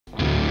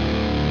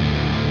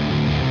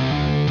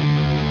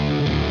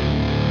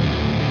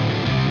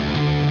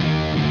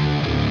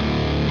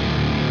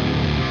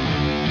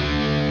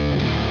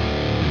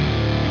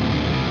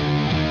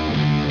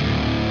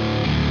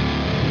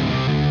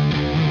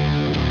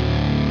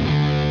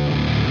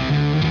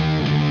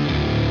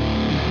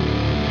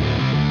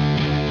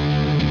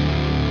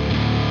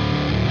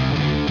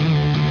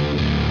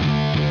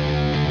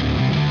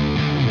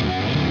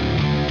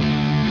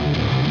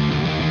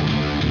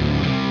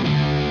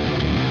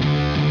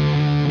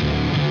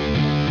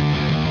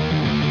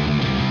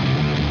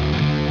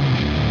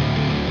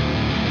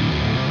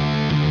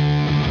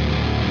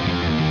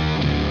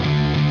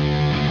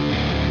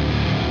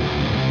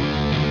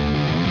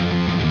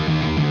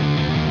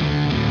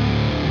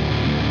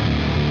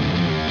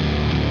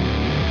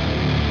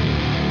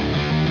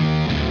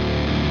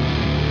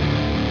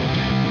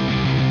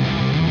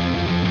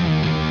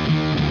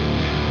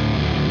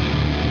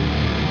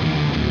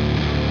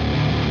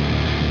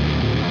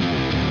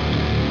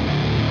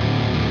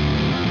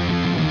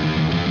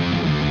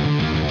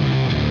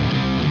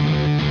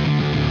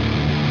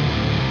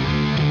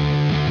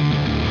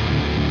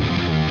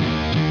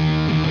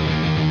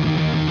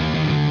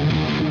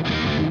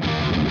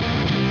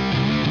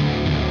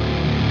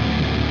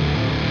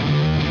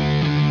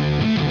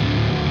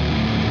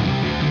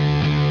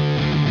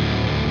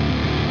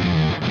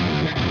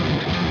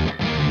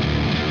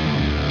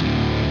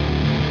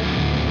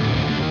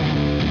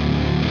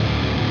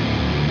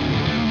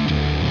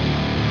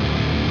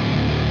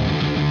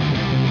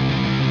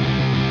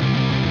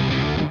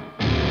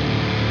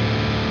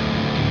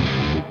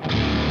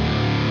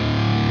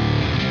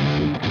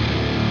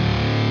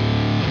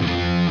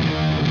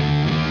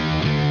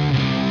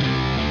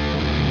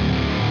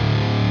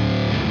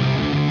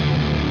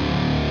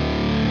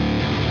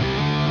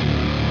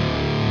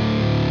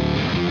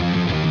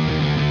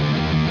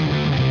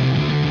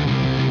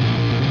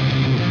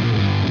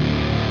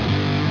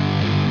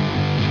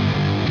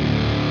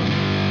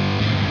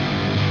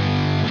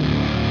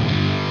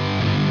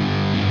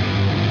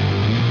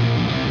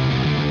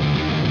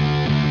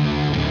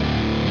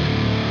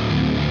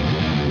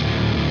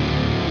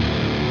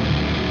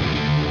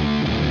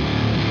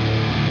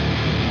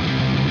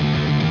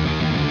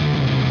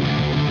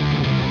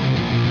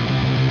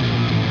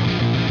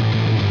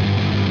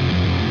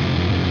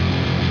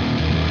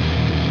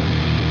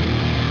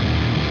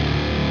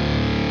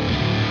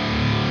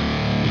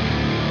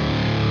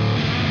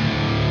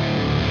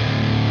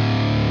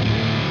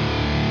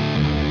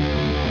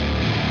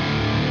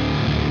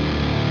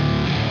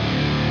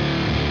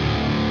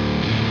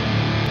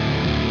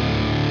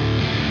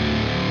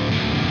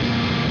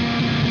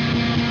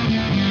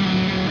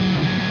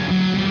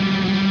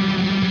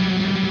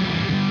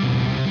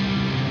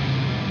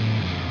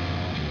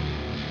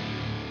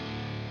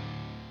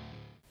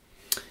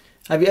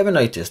Have you ever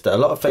noticed that a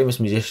lot of famous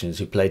musicians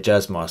who play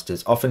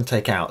Jazzmasters often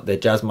take out their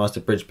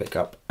Jazzmaster bridge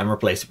pickup and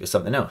replace it with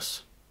something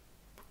else?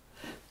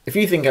 If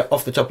you think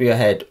off the top of your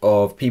head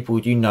of people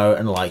you know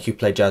and like who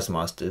play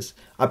Jazzmasters,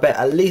 I bet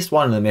at least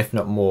one of them, if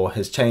not more,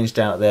 has changed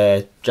out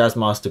their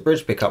Jazzmaster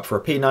bridge pickup for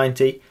a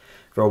P90,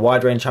 for a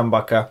wide range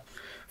humbucker,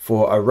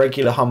 for a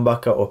regular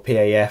humbucker or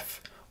PAF,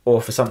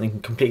 or for something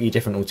completely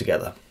different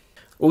altogether.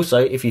 Also,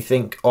 if you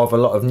think of a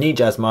lot of new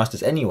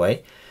Jazzmasters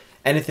anyway,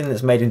 anything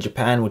that's made in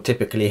Japan will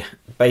typically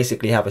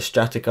basically have a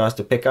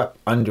Stratocaster pickup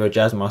under a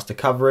Jazzmaster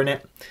cover in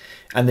it.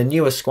 And the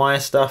newer Squier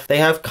stuff, they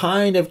have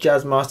kind of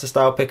Jazzmaster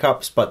style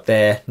pickups, but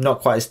they're not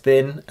quite as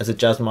thin as a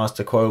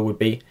Jazzmaster coil would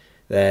be.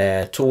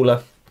 They're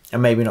taller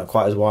and maybe not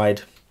quite as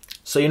wide.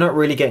 So you're not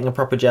really getting a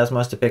proper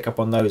Jazzmaster pickup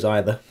on those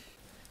either.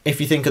 If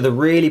you think of the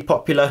really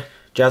popular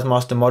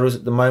Jazzmaster models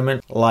at the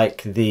moment,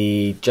 like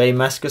the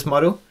Jazzmaster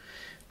model,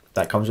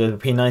 that comes with a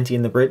P90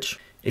 in the bridge.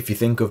 If you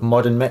think of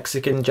modern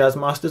Mexican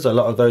Jazzmasters, a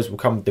lot of those will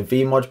come with the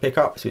V-Mod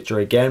pickups, which are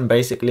again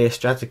basically a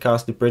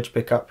Stratocaster bridge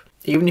pickup.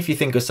 Even if you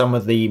think of some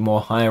of the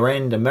more higher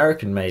end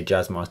American made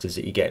Jazzmasters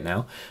that you get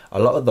now, a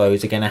lot of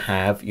those are going to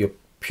have your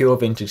pure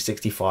vintage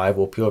 65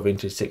 or pure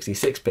vintage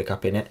 66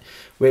 pickup in it,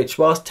 which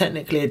whilst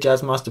technically a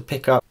Jazzmaster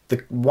pickup,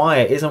 the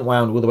wire isn't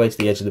wound all the way to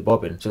the edge of the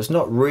bobbin, so it's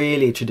not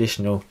really a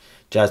traditional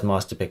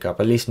Jazzmaster pickup,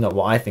 at least not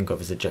what I think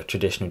of as a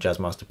traditional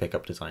Jazzmaster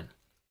pickup design.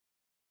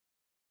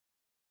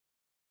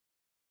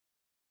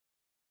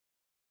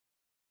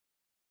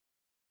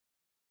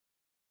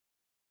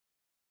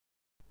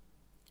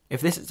 If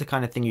this is the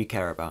kind of thing you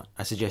care about,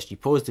 I suggest you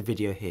pause the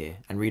video here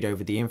and read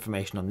over the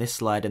information on this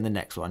slide and the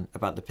next one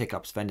about the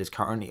pickups Fender's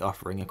currently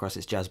offering across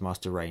its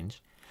Jazzmaster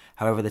range.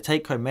 However, the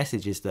take-home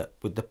message is that,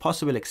 with the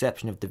possible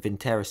exception of the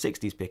Vintera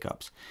 60s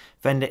pickups,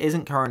 Fender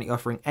isn't currently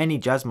offering any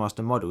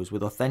Jazzmaster models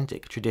with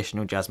authentic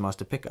traditional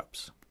Jazzmaster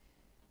pickups.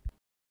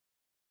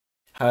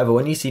 However,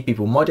 when you see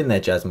people modding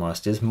their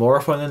Jazzmasters, more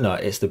often than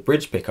not it's the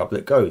bridge pickup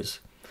that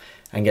goes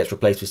and gets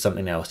replaced with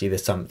something else, either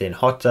something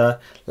hotter,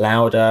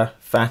 louder,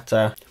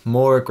 fatter,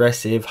 more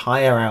aggressive,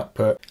 higher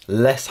output,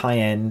 less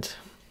high-end.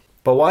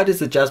 But why does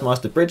the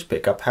Jazzmaster bridge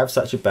pickup have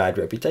such a bad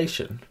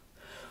reputation?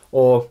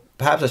 Or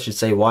perhaps I should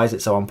say, why is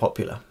it so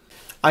unpopular?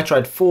 I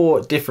tried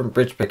 4 different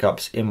bridge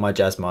pickups in my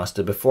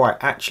Jazzmaster before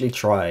I actually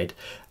tried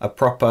a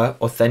proper,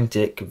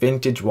 authentic,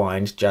 vintage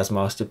wind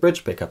Jazzmaster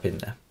bridge pickup in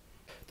there.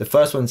 The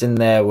first ones in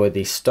there were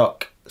the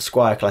stock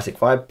Squier Classic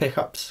Vibe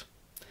pickups.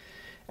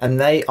 And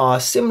they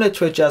are similar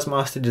to a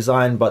Jazzmaster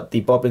design, but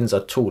the bobbins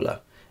are taller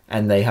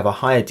and they have a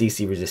higher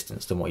DC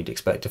resistance than what you'd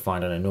expect to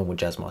find on a normal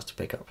Jazzmaster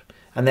pickup.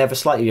 And they have a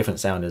slightly different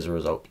sound as a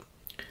result.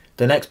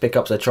 The next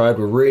pickups I tried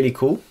were really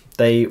cool.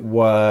 They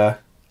were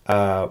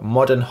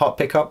modern hot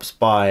pickups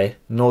by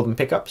Northern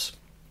Pickups.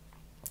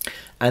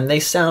 And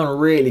they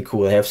sound really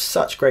cool. They have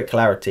such great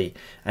clarity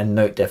and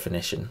note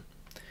definition.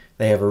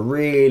 They have a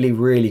really,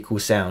 really cool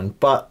sound,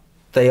 but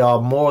they are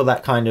more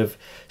that kind of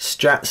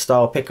Strat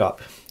style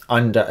pickup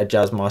under a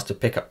Jazzmaster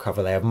pickup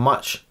cover. They have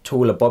much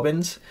taller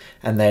bobbins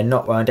and they're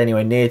not wound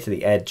anywhere near to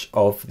the edge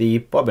of the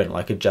bobbin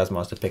like a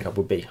Jazzmaster pickup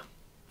would be.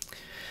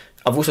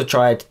 I've also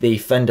tried the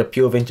Fender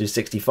Pure Vintage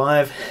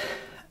 65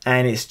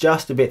 and it's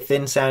just a bit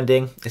thin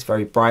sounding, it's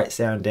very bright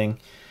sounding,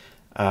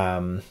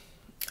 and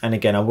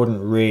again I wouldn't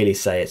really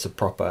say it's a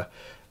proper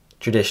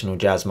traditional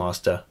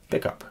Jazzmaster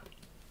pickup.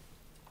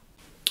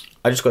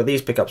 I just got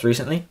these pickups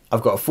recently.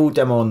 I've got a full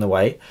demo on the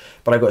way,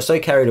 but I got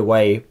so carried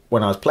away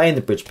when I was playing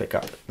the bridge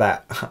pickup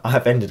that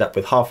I've ended up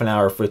with half an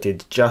hour of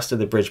footage just of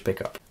the bridge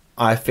pickup.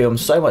 I filmed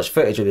so much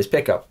footage of this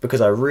pickup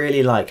because I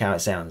really like how it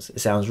sounds. It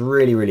sounds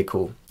really, really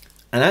cool.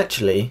 And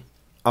actually,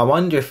 I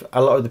wonder if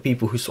a lot of the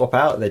people who swap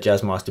out their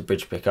Jazzmaster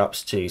bridge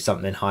pickups to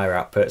something higher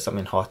output,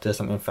 something hotter,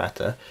 something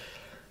fatter,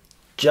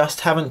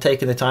 just haven't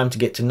taken the time to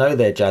get to know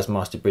their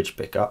Jazzmaster bridge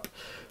pickup,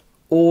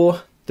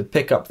 or the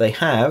pickup they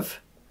have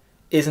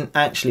isn't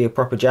actually a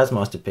proper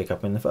Jazzmaster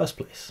pickup in the first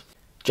place.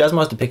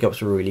 Jazzmaster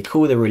pickups are really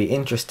cool, they're really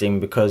interesting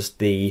because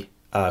the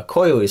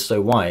coil is so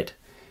wide.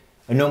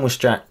 A normal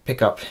Strat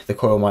pickup, the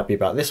coil might be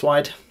about this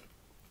wide,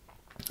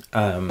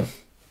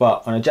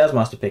 but on a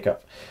Jazzmaster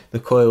pickup, the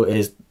coil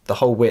is the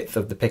whole width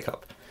of the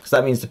pickup. So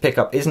that means the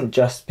pickup isn't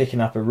just picking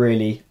up a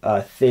really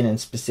thin and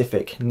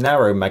specific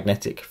narrow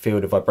magnetic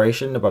field of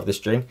vibration above the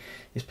string,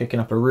 it's picking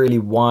up a really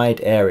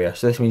wide area.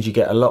 So this means you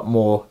get a lot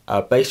more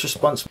bass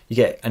response, you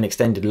get an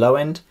extended low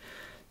end.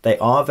 They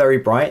are very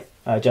bright.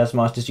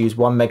 Jazzmasters use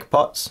 1 meg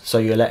pots, so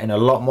you're letting a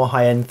lot more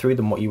high end through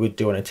than what you would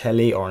do on a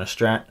Telly or on a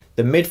Strat.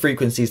 The mid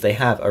frequencies they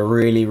have are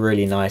really,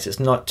 really nice. It's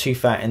not too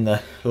fat in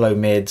the low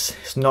mids,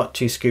 it's not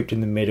too scooped in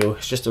the middle,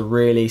 it's just a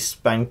really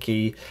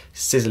spanky,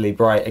 sizzly,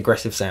 bright,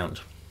 aggressive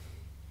sound.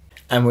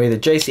 And with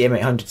the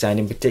JCM800 sound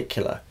in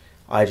particular,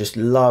 I just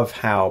love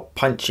how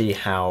punchy,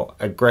 how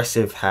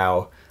aggressive,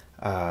 how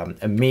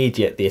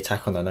immediate the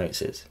attack on the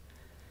notes is.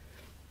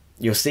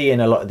 You'll see in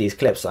a lot of these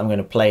clips that I'm going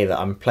to play that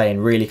I'm playing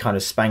really kind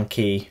of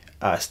spanky,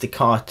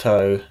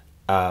 staccato,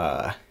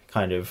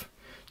 kind of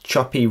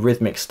choppy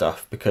rhythmic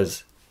stuff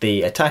because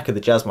the attack of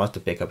the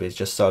Jazzmaster pickup is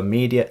just so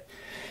immediate,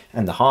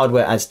 and the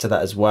hardware adds to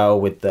that as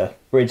well with the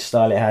bridge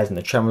style it has and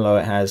the tremolo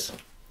it has.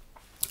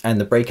 and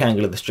the break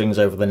angle of the strings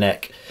over the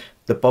neck,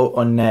 the bolt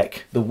on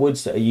neck, the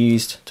woods that are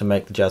used to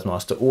make the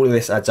Jazzmaster, all of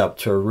this adds up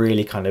to a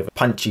really kind of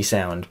punchy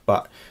sound,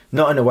 but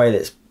not in a way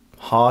that's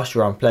harsh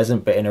or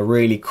unpleasant, but in a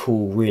really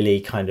cool, really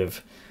kind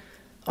of,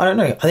 I don't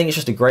know, I think it's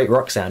just a great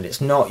rock sound.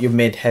 It's not your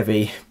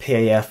mid-heavy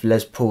PAF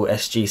Les Paul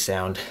SG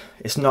sound.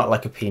 It's not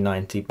like a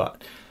P90,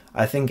 but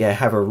I think it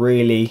have a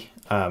really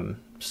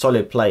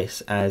solid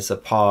place as a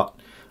part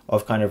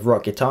of kind of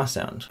rock guitar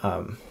sound.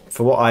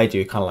 For what I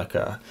do, kind of like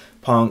a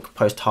punk,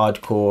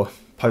 post-hardcore,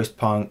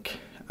 post-punk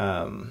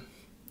kind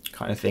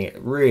of thing, it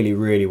really,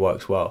 really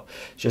works well.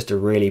 It's just a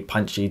really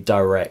punchy,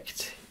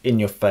 direct,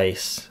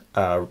 in-your-face,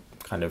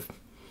 kind of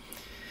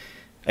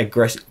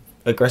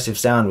aggressive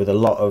sound with a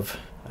lot of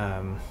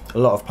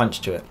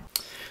punch to it.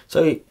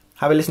 So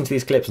have a listen to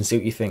these clips and see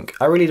what you think.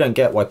 I really don't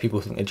get why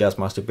people think the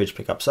Jazzmaster bridge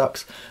pickup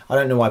sucks. I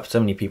don't know why so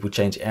many people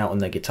change it out on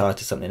their guitar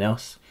to something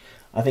else.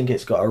 I think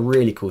it's got a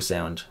really cool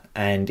sound,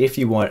 and if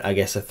you want, I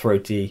guess, a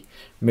throaty,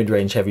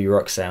 mid-range heavy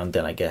rock sound,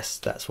 then I guess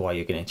that's why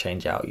you're going to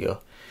change out your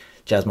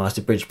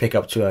Jazzmaster bridge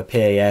pickup to a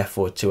PAF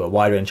or to a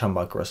wide range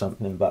humbucker or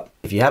something. But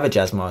if you have a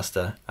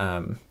Jazzmaster,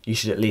 you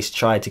should at least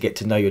try to get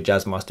to know your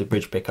Jazzmaster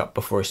bridge pickup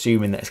before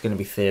assuming that it's going to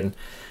be thin,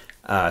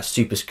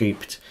 super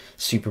scooped,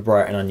 super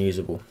bright and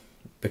unusable,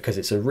 because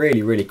it's a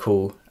really, really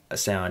cool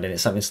sound, and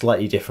it's something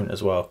slightly different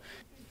as well.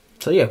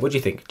 So yeah, what do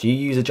you think? Do you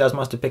use a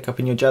Jazzmaster pickup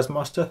in your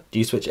Jazzmaster? Do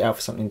you switch it out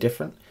for something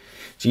different?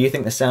 Do you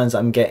think the sounds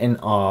I'm getting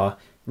are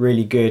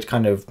really good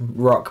kind of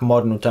rock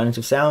modern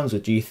alternative sounds, or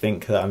do you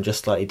think that I'm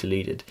just slightly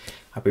deluded?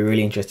 I'd be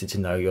really interested to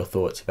know your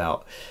thoughts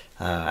about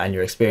and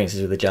your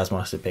experiences with the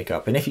Jazzmaster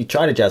pickup. And if you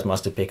tried a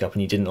Jazzmaster pickup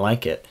and you didn't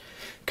like it,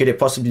 could it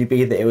possibly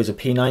be that it was a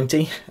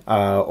P90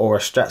 or a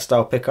Strat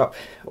style pickup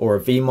or a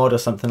V-mod or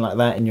something like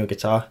that in your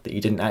guitar, that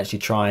you didn't actually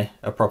try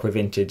a proper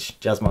vintage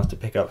Jazzmaster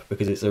pickup,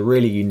 because it's a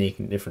really unique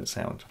and different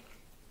sound?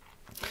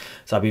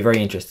 So I'd be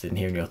very interested in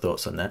hearing your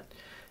thoughts on that,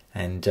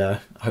 and I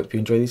hope you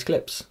enjoy these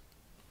clips.